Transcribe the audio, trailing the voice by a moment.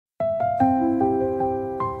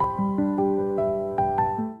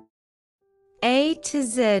A to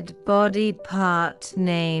Z body part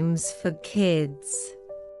names for kids.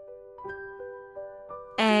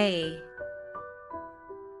 A.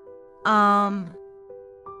 Arm,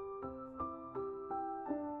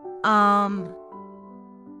 arm.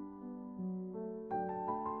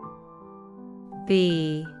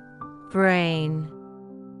 B. Brain,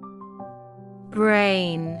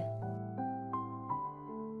 brain.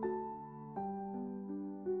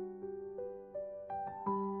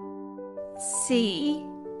 C.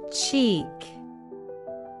 Cheek,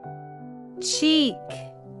 cheek.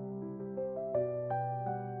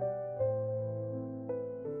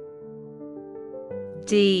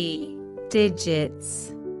 D.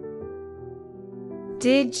 Digits,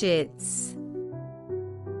 digits.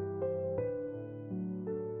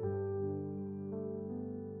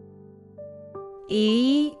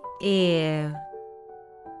 E. Ear,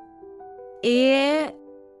 ear.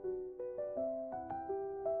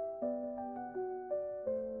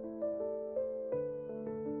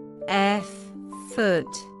 F. Foot,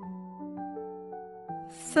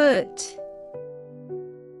 foot.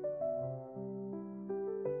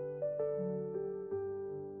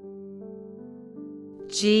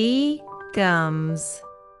 G. Gums,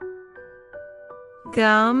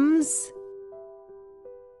 gums.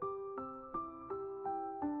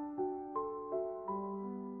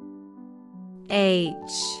 H.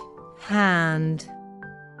 Hand,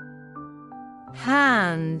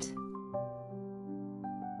 hand.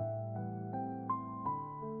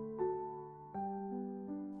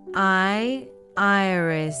 I.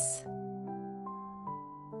 Iris,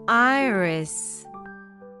 iris.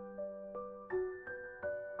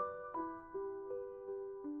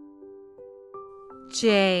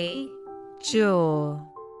 J. Jaw,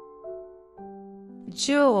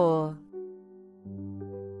 jaw.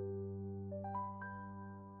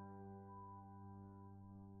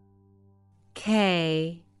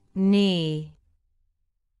 K. Knee,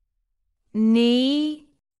 knee.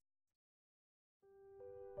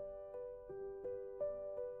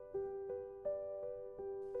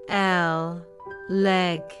 L.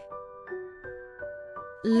 Leg,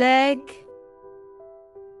 leg.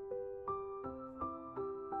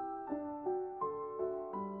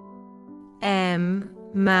 M.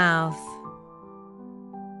 Mouth,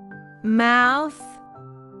 mouth.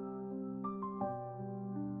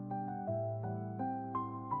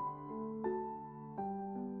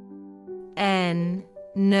 N.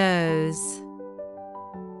 Nose,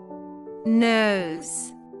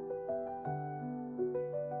 nose.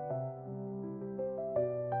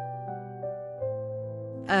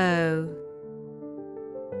 O.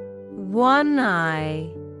 One eye,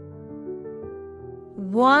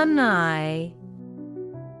 one eye.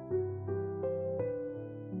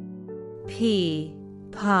 P.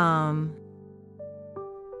 Palm,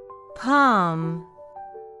 palm.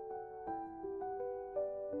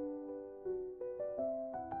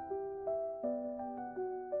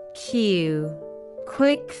 Q.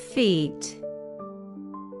 Quick feet,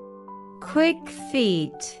 quick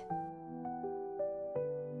feet.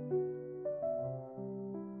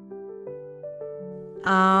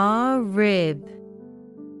 R. Rib,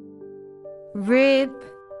 rib.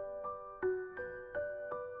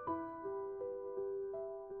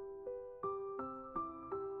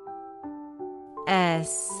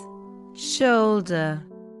 S. Shoulder,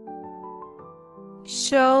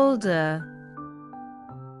 shoulder.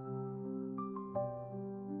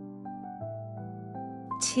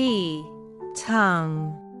 T.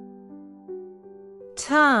 Tongue,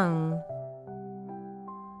 tongue.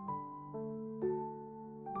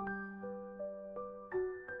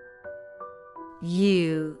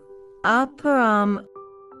 U. Upper arm,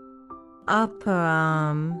 upper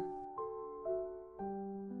arm.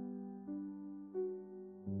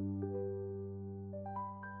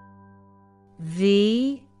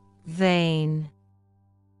 V. Vein,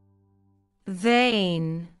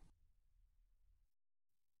 vein.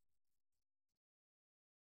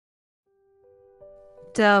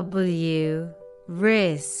 W.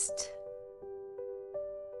 Wrist,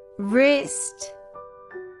 wrist.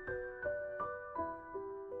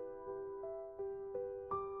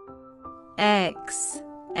 X.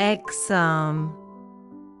 X-arm,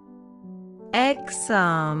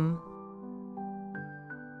 X-arm.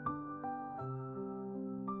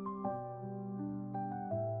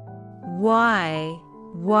 Y.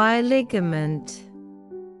 Y ligament,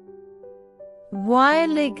 Y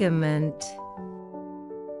ligament.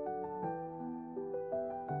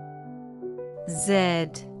 Z.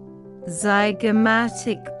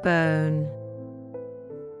 Zygomatic bone,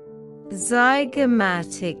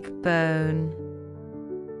 zygomatic bone.